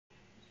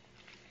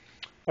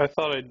I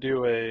thought I'd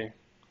do a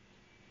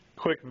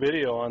quick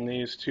video on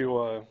these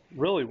to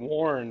really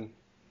warn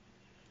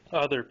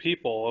other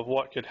people of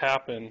what could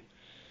happen.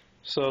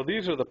 So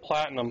these are the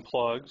platinum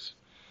plugs,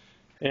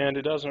 and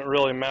it doesn't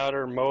really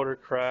matter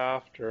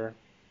Motorcraft or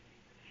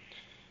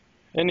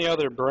any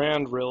other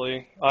brand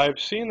really. I've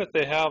seen that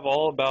they have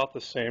all about the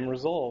same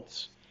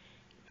results,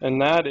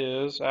 and that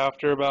is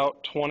after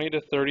about 20 to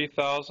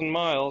 30,000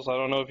 miles. I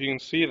don't know if you can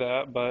see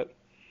that, but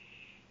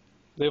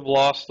they've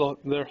lost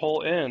their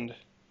whole end.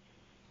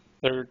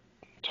 They're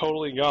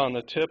totally gone.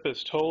 The tip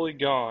is totally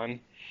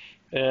gone,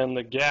 and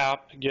the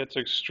gap gets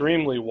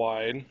extremely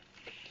wide.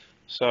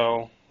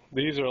 So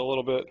these are a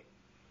little bit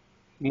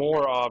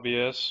more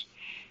obvious.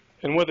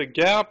 And with a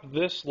gap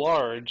this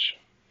large,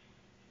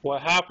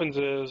 what happens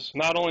is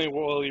not only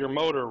will your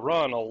motor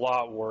run a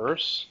lot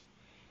worse,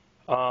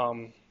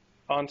 on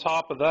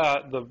top of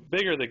that, the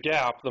bigger the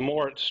gap, the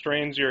more it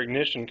strains your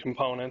ignition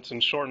components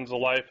and shortens the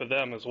life of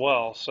them as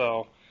well.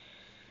 So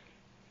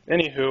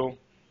anywho,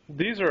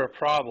 these are a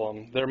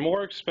problem. They're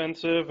more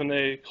expensive and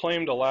they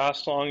claim to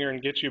last longer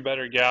and get you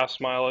better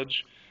gas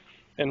mileage.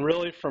 And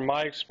really, from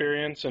my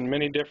experience in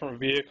many different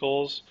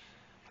vehicles,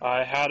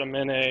 I had them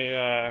in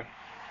that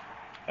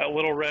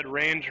little red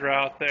Ranger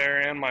out there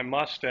and my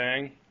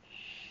Mustang.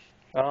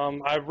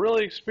 I've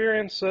really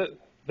experienced that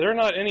they're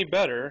not any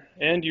better,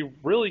 and you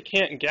really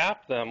can't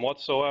gap them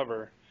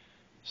whatsoever.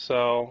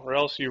 So, or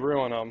else you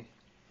ruin them.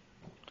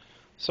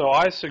 So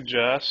I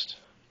suggest,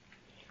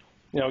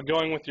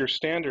 going with your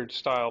standard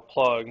style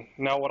plug.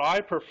 Now, what I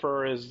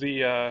prefer is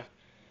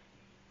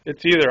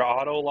it's either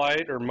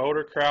Autolite or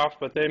Motorcraft,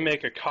 but they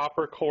make a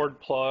copper cord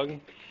plug.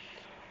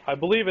 I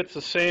believe it's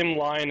the same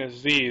line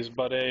as these,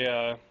 but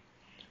a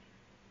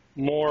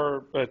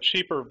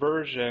cheaper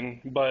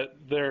version, but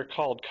they're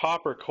called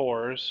copper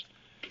cores,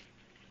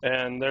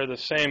 and they're the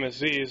same as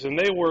these, and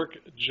they work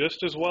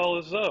just as well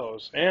as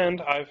those,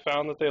 and I've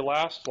found that they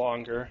last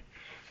longer.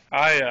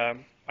 I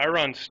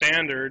run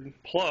standard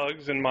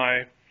plugs in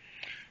my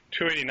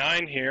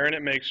 289 here, and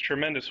it makes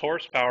tremendous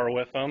horsepower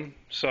with them,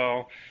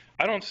 so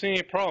I don't see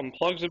any problem.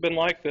 Plugs have been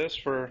like this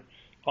for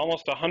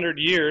almost 100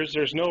 years.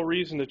 There's no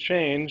reason to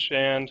change,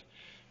 and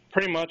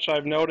pretty much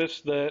I've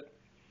noticed that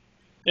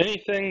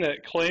anything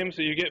that claims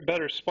that you get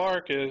better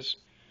spark is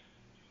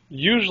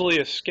usually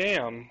a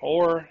scam,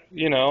 or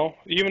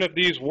even if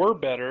these were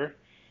better,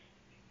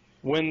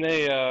 when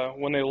they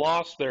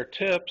lost their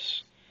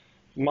tips,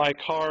 my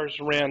cars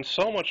ran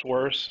so much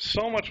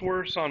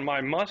worse on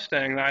my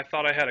Mustang that I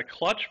thought I had a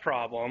clutch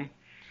problem.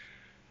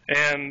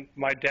 And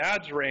my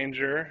dad's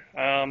Ranger,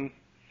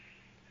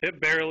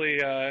 it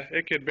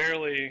could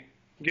barely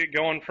get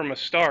going from a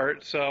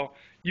start. So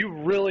you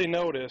really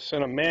notice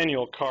in a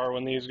manual car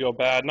when these go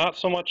bad, not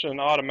so much an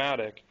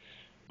automatic.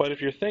 But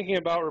if you're thinking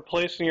about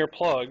replacing your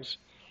plugs,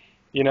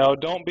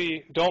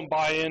 don't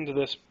buy into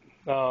this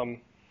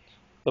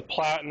the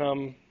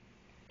platinum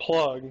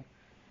plug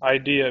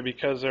idea,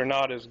 because they're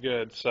not as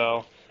good.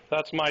 So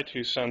that's my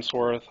 2 cents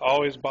worth.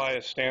 Always buy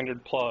a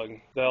standard plug.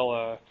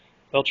 They'll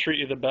treat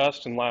you the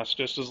best and last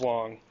just as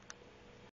long.